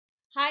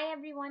Hi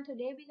everyone,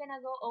 today we're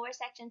gonna go over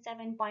section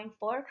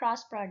 7.4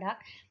 cross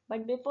product.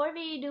 But before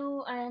we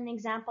do an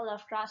example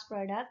of cross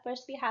product,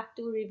 first we have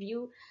to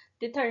review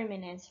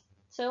determinants.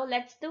 So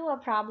let's do a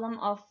problem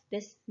of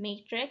this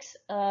matrix,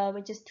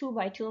 which is 2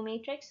 by 2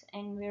 matrix,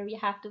 and where we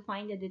have to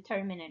find the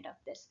determinant of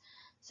this.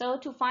 So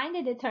to find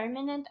the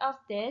determinant of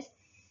this,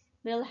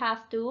 we'll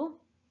have to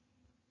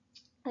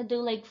do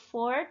like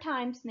 4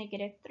 times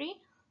negative 3,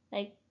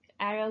 like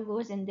arrow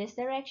goes in this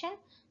direction.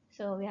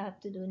 So we have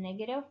to do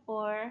negative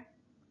 4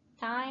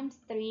 times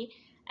 3,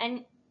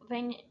 and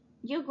when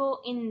you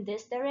go in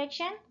this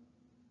direction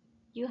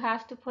you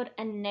have to put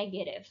a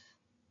negative,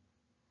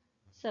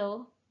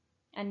 so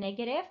a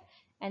negative,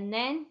 and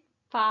then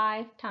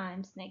 5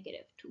 times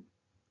negative 2.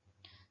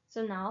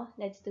 So now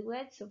let's do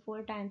it. So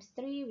 4 times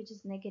 3, which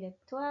is negative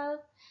 12,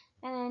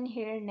 and then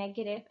here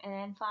negative, and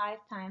then 5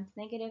 times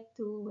negative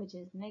 2, which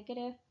is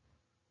negative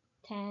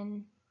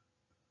 10,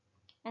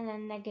 and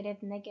then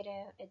negative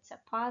negative, it's a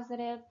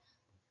positive,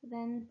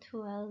 then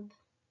 12,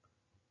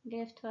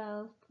 negative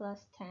 12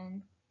 plus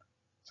 10,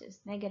 which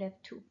is negative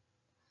 2.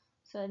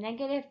 So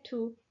negative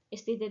 2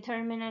 is the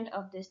determinant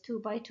of this 2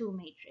 by 2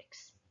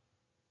 matrix.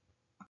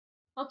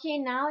 Okay,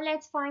 now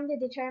let's find the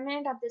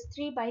determinant of this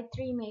 3 by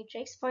 3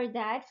 matrix. For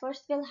that,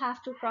 first we'll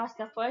have to cross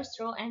the first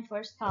row and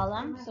first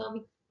column. So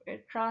we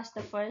cross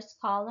the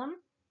first column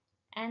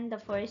and the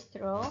first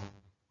row.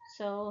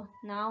 So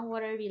now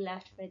what are we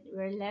left with?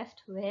 We're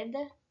left with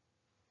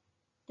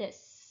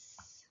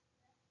this.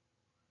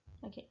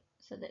 Okay,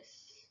 so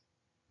this.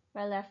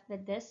 We're left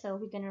with this, so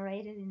we're gonna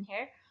write it in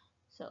here.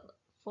 So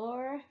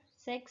 4,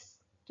 6,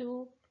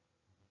 2,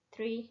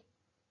 3,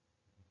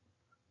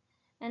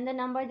 and the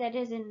number that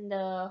is in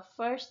the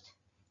first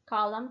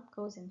column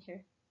goes in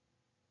here.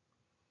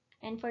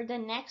 And for the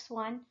next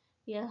one,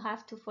 you'll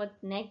have to put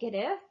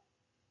negative.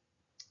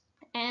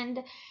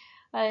 And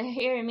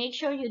here, make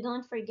sure you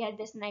don't forget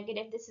this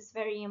negative. This is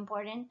very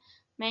important.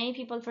 Many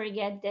people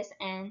forget this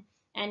and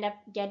end up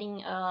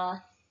getting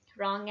a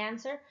wrong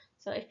answer.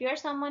 So if you're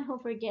someone who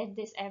forget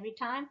this every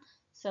time,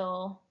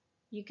 so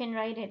you can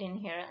write it in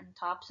here on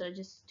top. So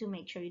just to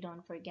make sure you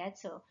don't forget.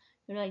 So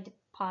you write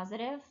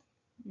positive,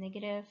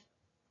 negative,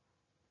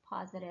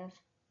 positive.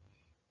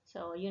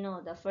 So you know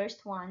the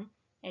first one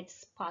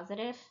it's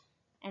positive,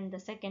 and the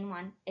second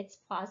one it's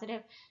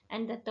positive,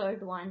 and the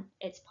third one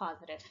it's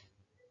positive.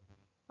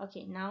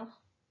 Okay, now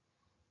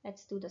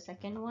let's do the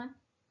second one.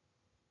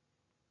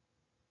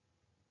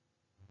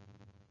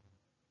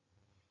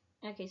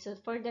 Okay, so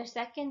for the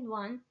second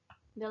one,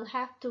 we'll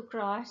have to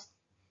cross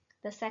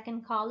the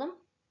second column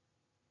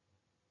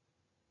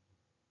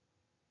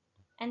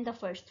and the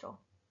first row.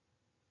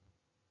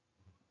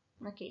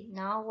 Okay,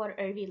 now what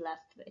are we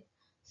left with?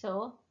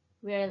 So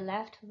we're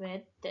left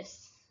with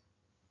this.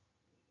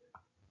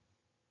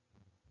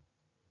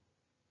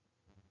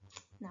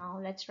 Now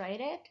let's write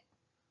it.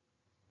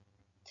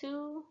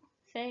 2,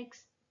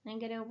 6,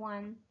 negative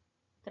 1,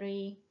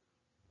 3,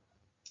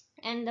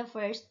 and the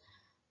first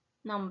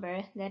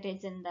number that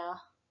is in the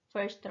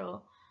first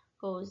row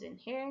goes in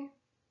here.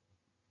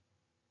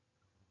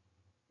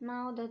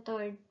 Now the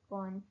third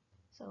one,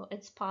 so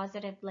it's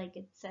positive like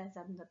it says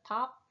on the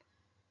top,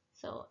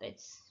 so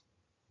it's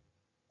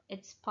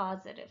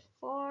positive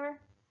 4,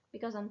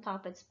 because on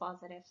top it's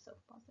positive, so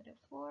positive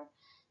 4.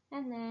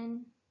 And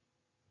then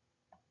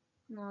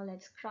now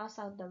let's cross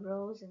out the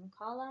rows and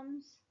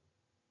columns.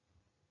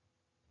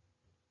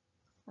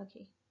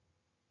 Okay,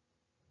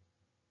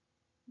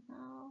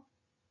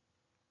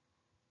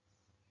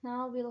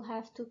 now we'll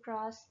have to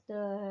cross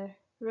the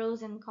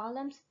rows and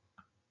columns.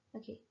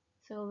 Okay,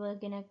 so we're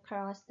gonna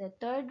cross the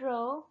third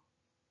row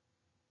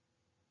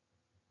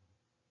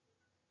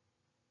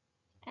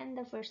and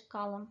the first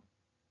column.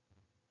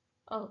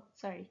 Oh,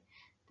 sorry,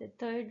 the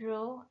third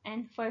row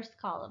and first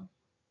column.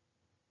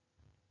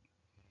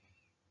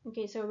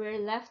 Okay, so we're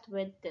left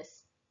with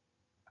this.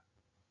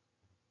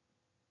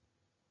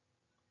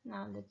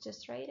 Now let's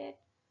just write it.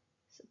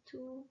 So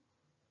 2,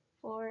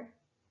 4,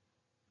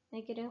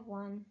 negative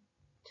 1,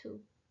 2.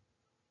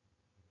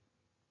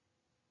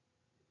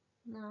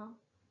 Now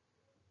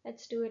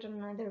let's do it on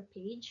another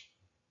page.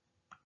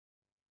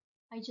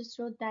 I just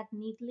wrote that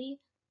neatly.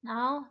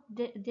 Now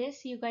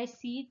this, you guys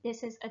see,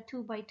 this is a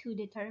 2 by 2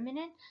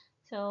 determinant.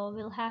 So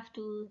we'll have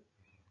to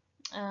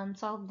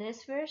solve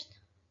this first.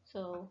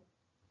 So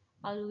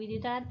how do we do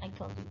that? I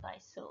told you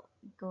guys. So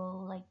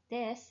go like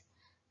this.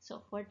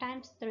 So 4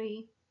 times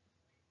 3.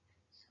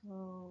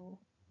 So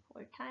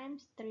 4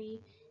 times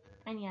 3.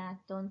 And yeah,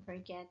 don't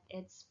forget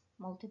it's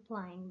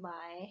multiplying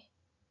by,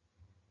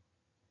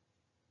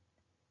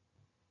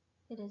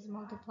 it is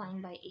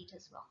multiplying by 8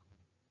 as well.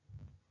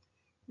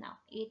 Now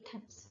 8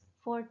 times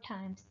 4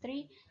 times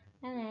 3,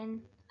 and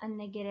then a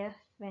negative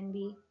when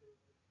we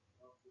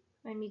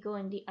go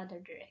in the other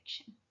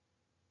direction.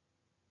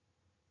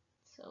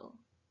 So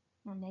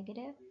a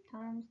negative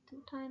times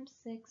 2 times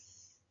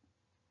 6.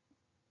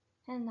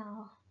 And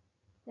now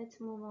let's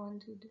move on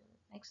to the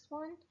next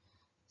one.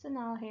 So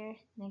now here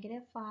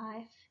negative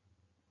 5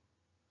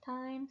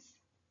 times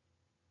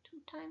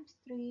 2 times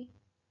 3,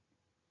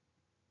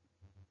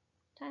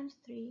 times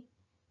 3,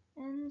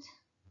 and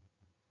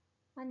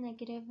a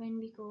negative when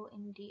we go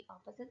in the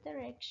opposite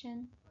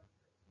direction.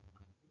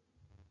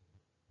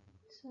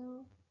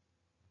 So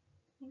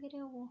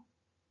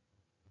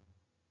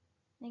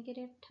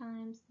negative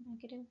times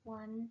negative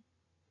 1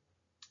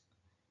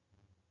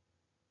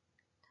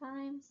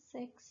 times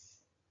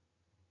 6,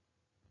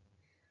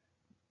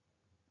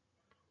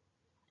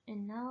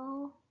 and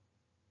now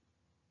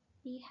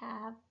we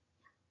have,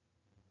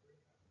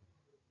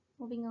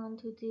 moving on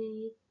to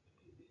the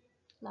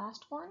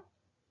last one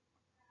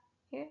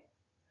here.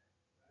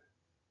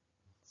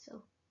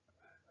 So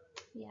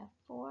we have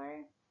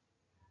 4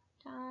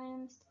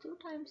 times 2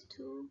 times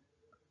 2,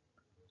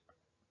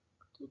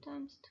 2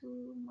 times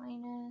 2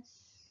 minus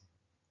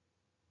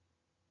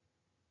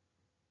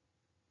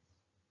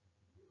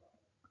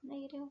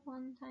negative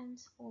 1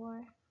 times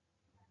 4.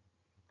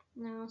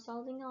 Now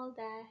solving all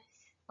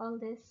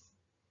this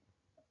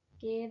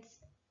gives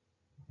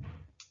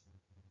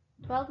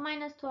 12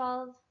 minus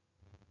 12,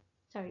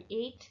 sorry,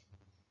 8.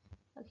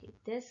 Okay,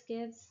 this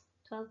gives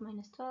 12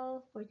 minus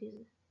 12,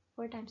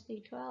 4 times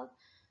 3, 12,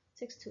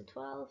 6 to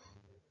 12.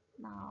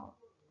 Now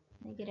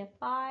negative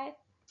 5,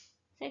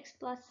 6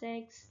 plus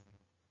 6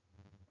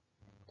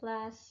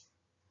 plus,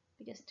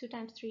 because 2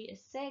 times 3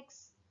 is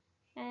 6,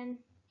 and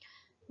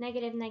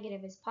negative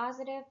negative is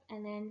positive,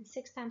 and then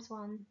 6 times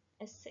 1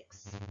 is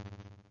 6.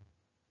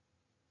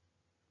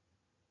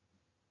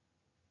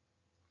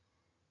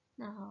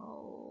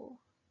 Now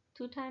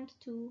 2 times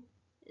 2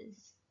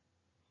 is,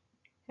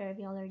 here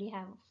we already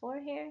have a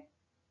 4 here.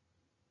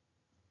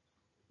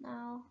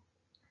 Now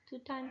 2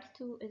 times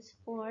 2 is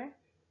 4,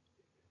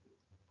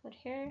 put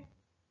here,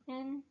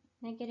 and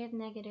negative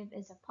negative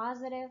is a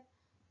positive,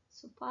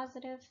 so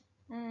positive,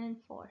 and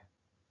 4.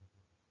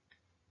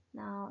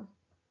 Now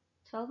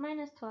 12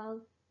 minus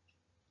 12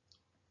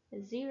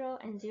 is 0,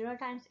 and 0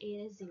 times 8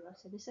 is 0,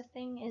 so this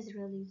thing is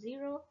really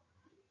 0.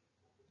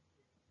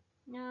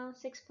 Now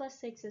 6 plus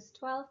 6 is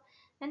 12,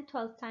 and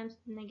 12 times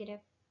negative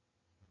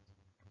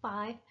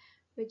 5,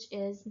 which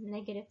is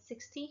negative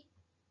 60.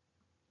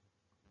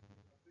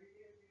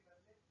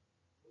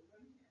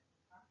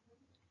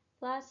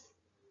 Plus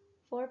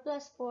 4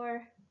 plus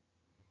 4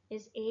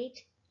 is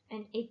 8,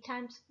 and 8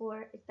 times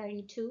 4 is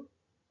 32.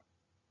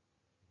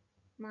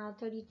 Now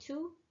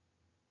 32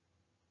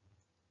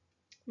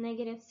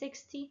 negative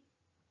 60,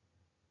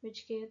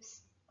 which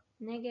gives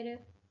negative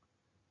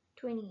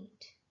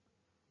 28.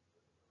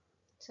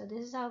 So this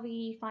is how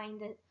we find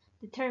the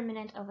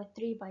determinant of a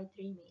 3 by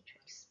 3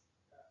 matrix.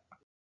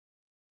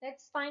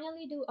 Let's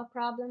finally do a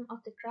problem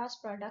of the cross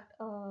product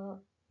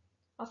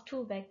of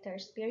two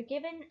vectors. We are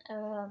given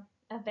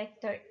a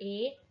vector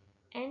A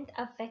and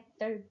a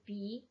vector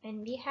B,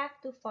 and we have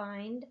to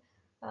find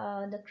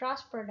the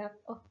cross product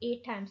of A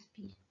times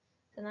B.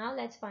 So now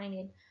let's find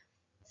it.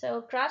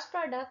 So cross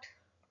product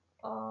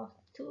of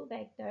two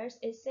vectors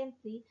is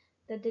simply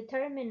the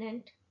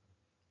determinant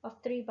of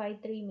 3 by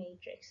 3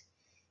 matrix.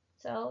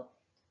 So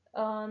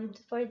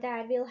for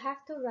that we'll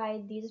have to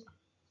write these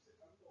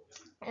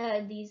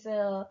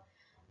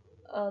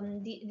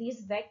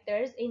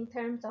vectors in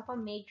terms of a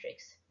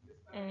matrix,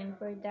 and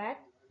for that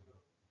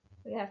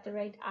we have to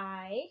write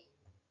I,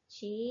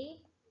 J,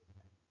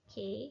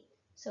 K.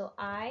 So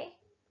I,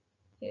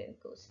 here it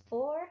goes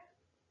 4,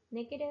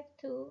 negative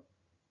 2,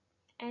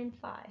 and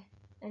 5,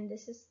 and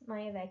this is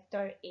my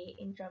vector A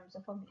in terms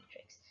of a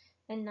matrix.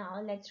 And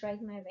now let's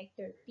write my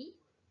vector B.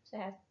 So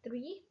I have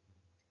 3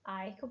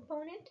 I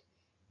component,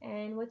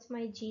 and what's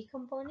my J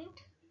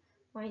component?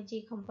 My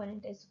J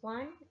component is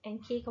 1,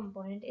 and K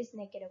component is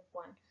negative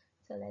 1.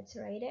 So let's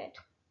write it.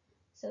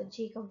 So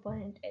J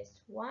component is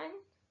 1,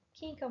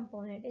 K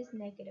component is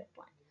negative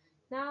 1.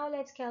 Now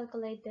let's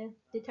calculate the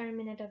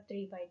determinant of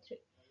 3 by 3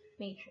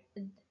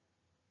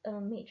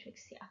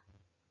 matrix, yeah,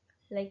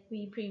 like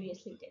we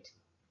previously did.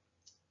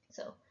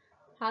 So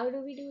how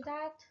do we do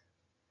that?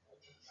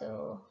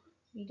 So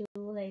we do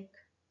like,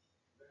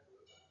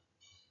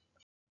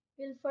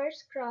 we'll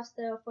first cross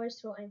the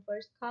first row and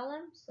first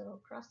column. So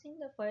crossing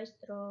the first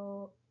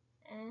row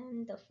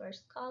and the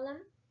first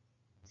column.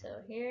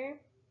 So here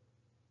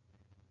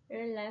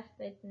we're left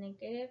with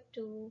negative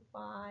 2,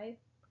 5,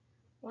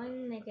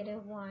 1,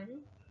 negative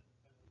 1.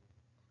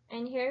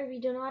 And here we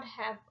do not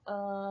have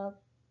a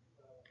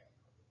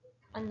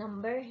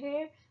number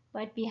here,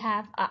 but we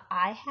have a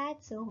I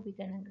hat, so we're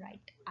gonna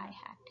write I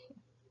hat here.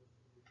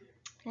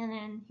 And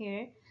then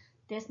here,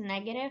 this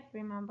negative,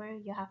 remember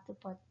you have to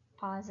put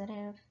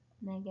positive,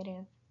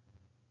 negative,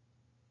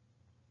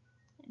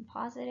 and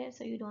positive,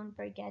 so you don't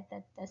forget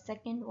that the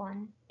second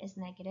one is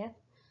negative.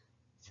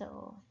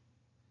 So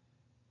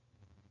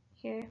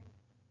here,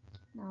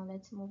 now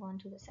let's move on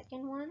to the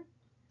second one.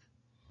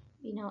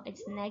 We know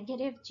it's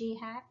negative J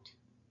hat,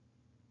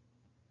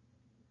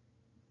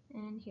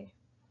 and here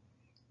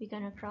we're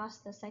gonna cross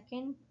the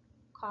second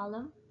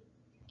column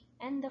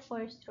and the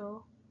first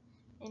row,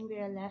 and we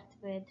are left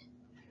with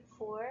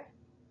 4,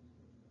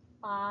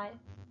 5,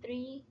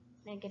 3,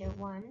 negative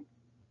 1.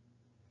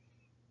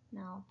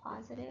 Now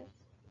positive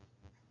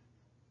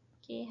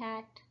K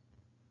hat,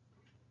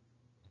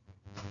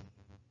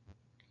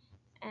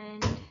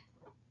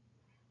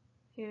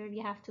 here we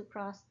have to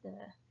cross the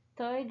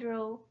third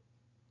row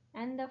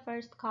and the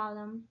first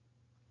column,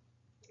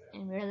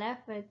 and we're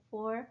left with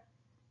 4,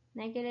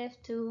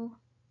 -2,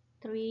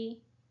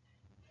 3,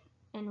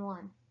 and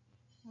 1.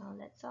 Now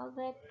let's solve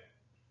it.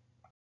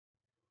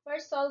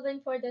 First, solving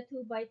for the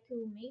 2 by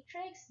 2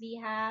 matrix, we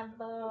have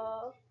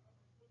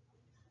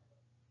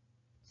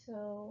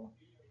so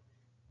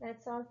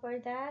let's solve for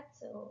that.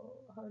 So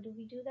how do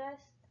we do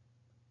that?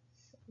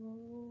 So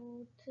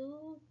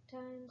 2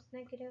 times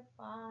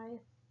 -5,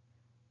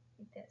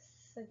 like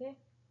this, okay?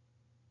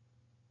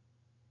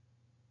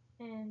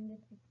 And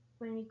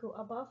when we go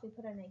above, we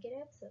put a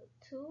negative. So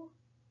 2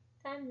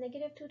 times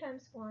 -2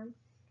 times 1,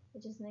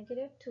 which is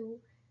 -2,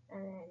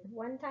 and then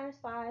 1 times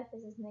 5,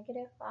 this is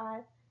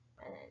 -5,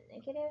 and then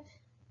negative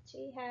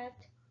g hat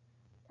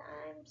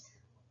times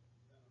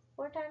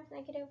 4 times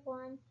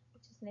 -1,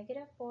 which is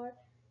 -4,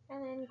 and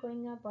then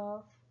going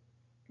above,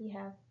 we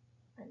have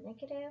a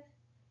negative,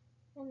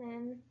 and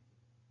then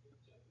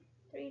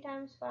 3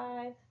 times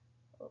 5,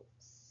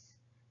 oops,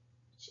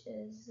 which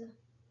is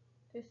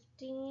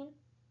 15.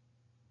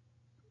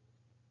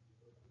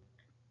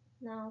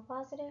 Now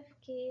positive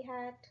k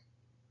hat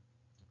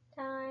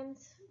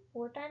times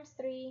 4 times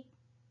 3.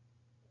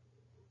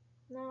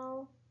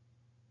 Now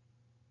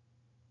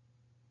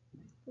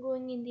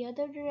going in the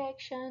other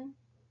direction,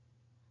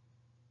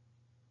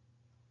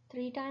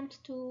 3 times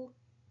 2,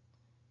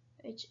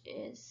 which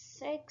is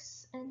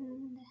 6,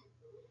 and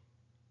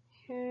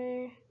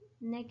here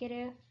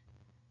negative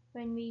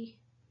when we,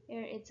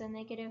 here it's a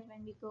negative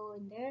when we go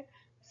in there,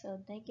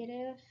 so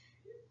negative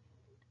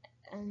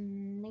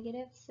and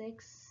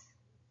 -6,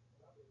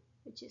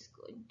 which is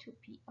going to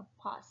be a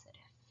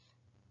positive.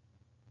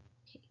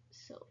 Okay,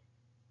 so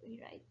we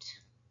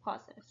write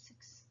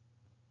 +6.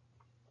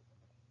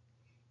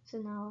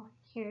 So now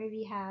here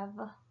we have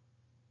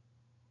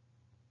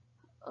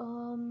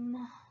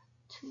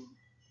 2,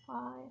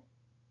 5,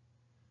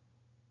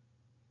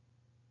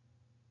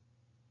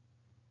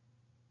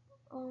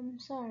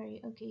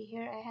 sorry, okay,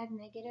 here I had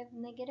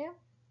negative,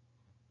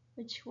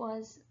 which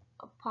was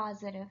a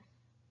positive.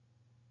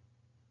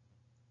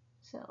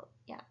 So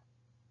yeah,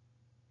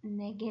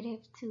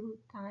 -2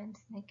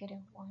 times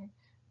 -1,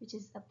 which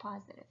is a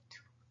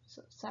 +2.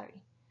 So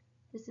sorry,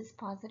 this is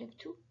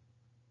 +2.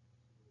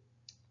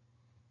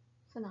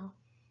 So now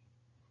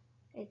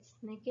it's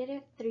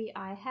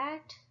 -3i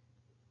hat,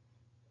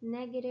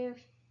 negative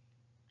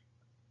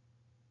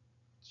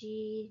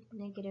g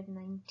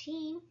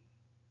 -19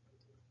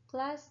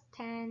 plus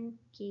 10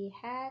 k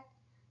hat.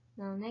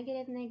 Now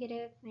negative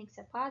makes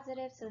a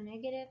positive, so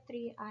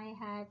 -3i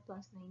hat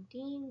plus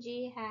 19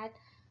 g hat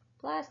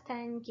plus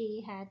 10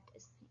 k hat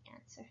is the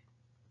answer.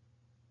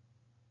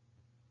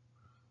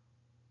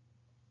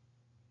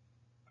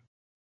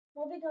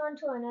 Moving on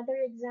to another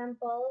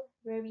example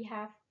where we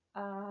have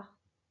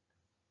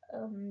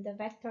the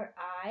vector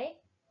I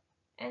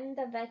and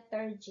the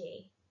vector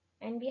j,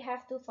 and we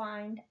have to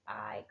find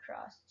I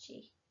cross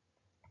j.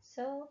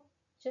 So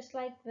just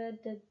like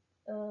the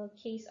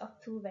case of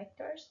two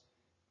vectors,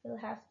 we'll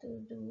have to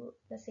do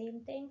the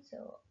same thing.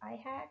 So I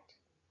hat,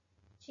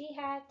 j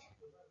hat,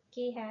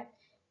 k hat,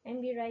 and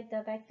we write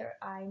the vector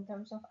I in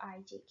terms of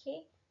I, j,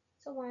 k.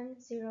 So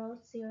 1, 0,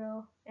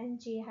 0, and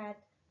j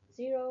hat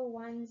 0,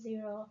 1,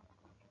 0.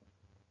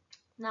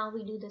 Now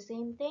we do the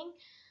same thing.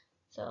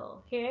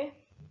 So here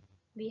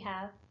we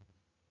have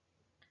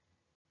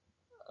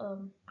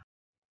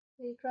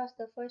we cross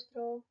the first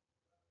row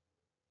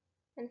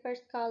and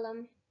first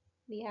column.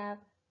 We have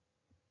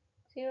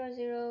 0,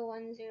 0,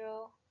 1,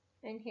 0,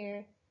 and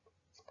here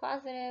it's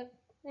positive,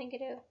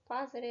 negative,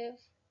 positive,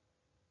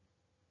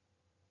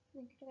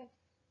 negative,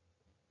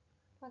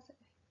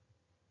 positive.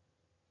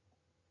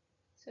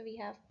 So we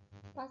have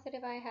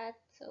positive I hat,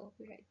 so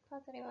we write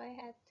positive I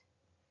hat,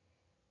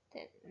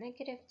 then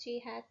negative G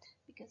hat,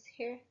 because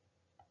here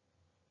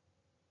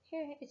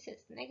it says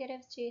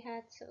negative G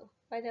hat. So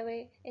by the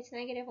way, it's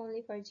negative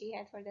only for G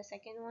hat for the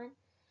second one,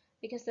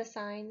 because the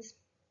signs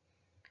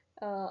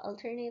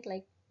alternate,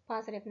 like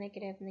positive,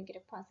 negative,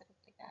 negative, positive,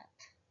 like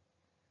that.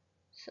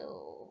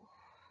 So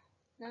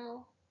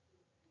now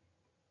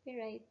we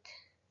write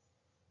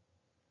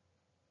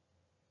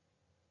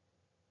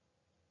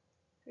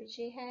for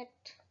J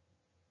hat,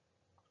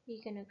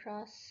 we're gonna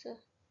cross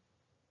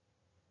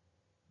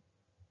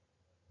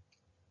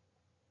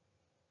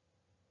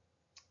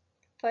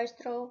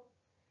first row,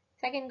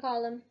 second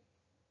column,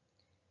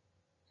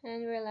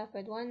 and we're left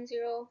with 1,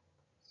 0,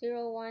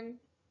 0, 1,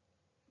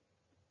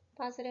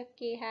 positive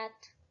K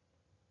hat,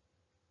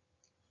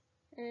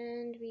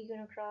 and we're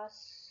gonna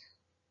cross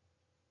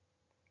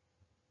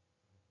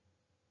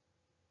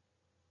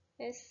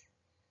this,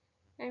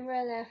 and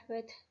we're left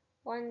with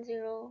 1,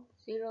 0,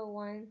 0,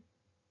 1.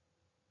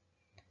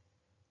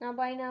 Now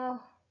by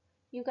now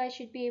you guys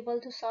should be able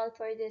to solve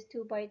for this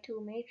 2 by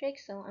 2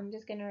 matrix, so I'm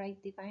just gonna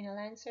write the final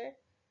answer,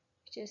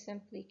 which is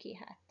simply K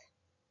hat,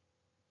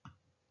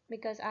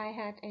 because I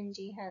hat and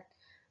J hat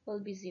will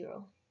be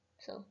 0.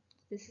 So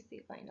this is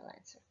the final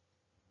answer.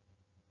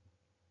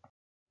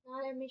 Now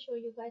let me show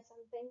you guys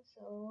something.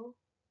 So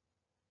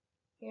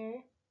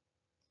here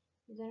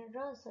you're gonna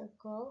draw a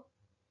circle,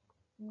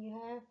 and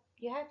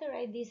you have to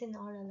write these in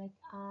order, like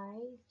I,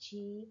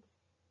 G,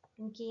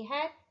 and K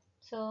hat.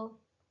 So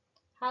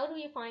how do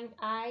you find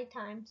I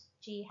times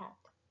G hat?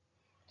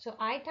 So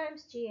I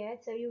times G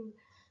hat, so you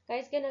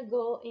guys gonna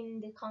go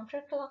in the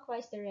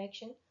counterclockwise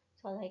direction.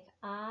 So like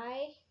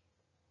I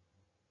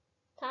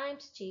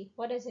times G,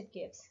 what does it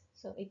give?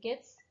 So it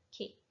gives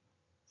K.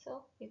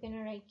 So you're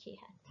gonna write K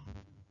hat.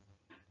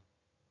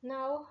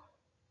 Now,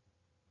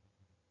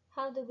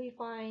 how do we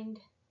find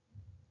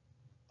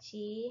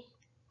G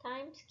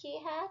times K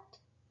hat?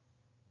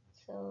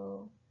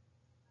 So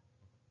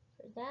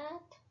for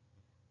that,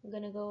 I'm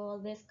gonna go all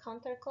this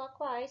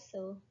counterclockwise.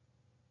 So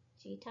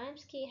G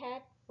times K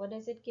hat, what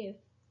does it give?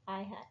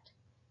 I hat.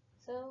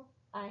 So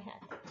I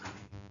hat.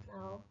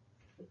 Now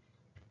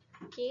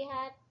K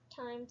hat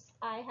times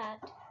I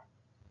hat,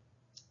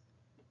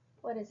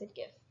 what does it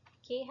give?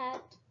 K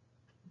hat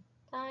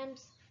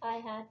times I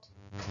hat.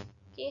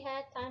 K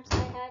hat times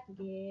I hat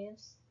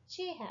gives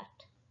J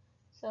hat.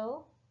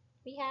 So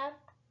we have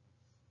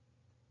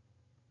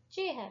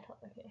J hat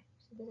over here.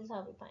 So this is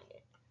how we find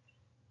it.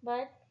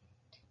 But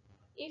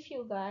if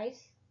you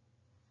guys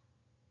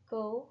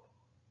go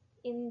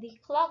in the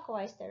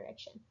clockwise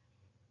direction,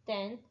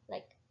 then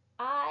like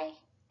I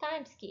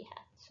times K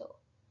hat. So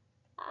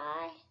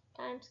I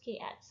times K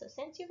hat. So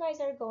since you guys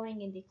are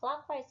going in the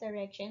clockwise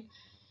direction,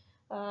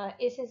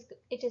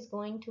 it is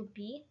going to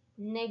be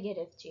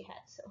negative G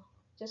hat. So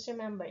just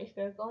remember, if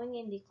you're going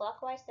in the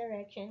clockwise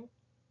direction,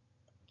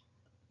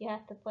 you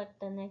have to put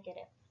the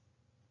negative.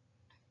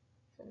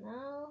 So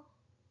now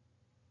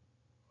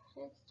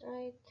let's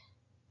write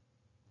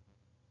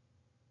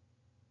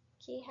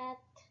K hat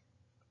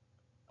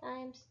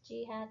times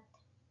G hat,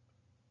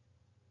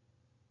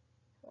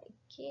 like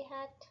K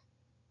hat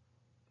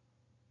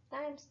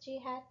times G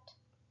hat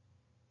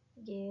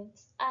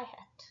gives I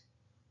hat.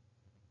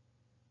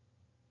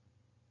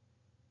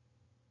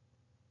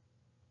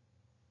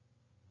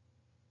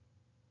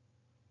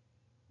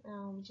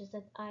 Now we just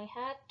said I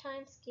hat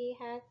times K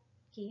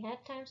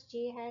hat times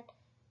G hat,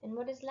 and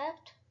what is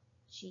left?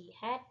 G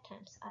hat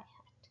times I hat.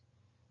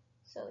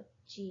 So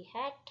G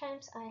hat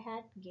times I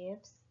hat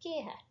gives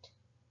K hat.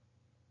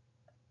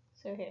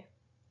 So here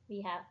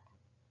we have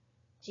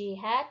G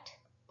hat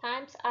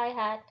times I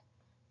hat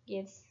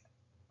gives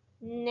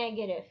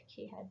negative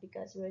K hat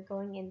because we're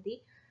going in the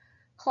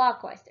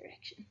clockwise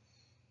direction.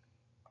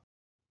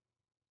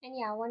 And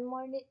yeah, one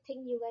more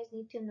thing you guys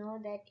need to know,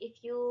 that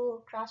if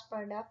you cross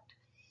product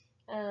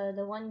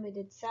the one with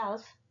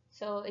itself,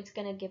 so it's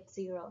gonna give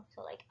 0.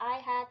 So like I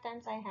hat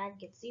times I hat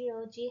gives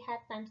 0, G hat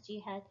times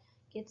G hat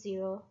gives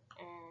 0,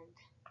 and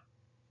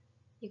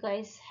you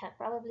guys have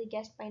probably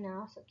guessed by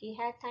now. So K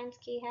hat times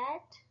K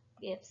hat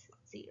gives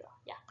 0.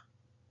 Yeah.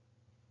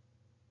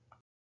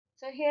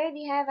 So here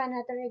we have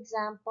another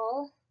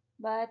example,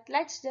 but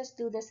let's just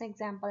do this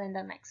example in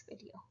the next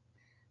video.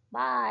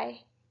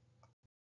 Bye.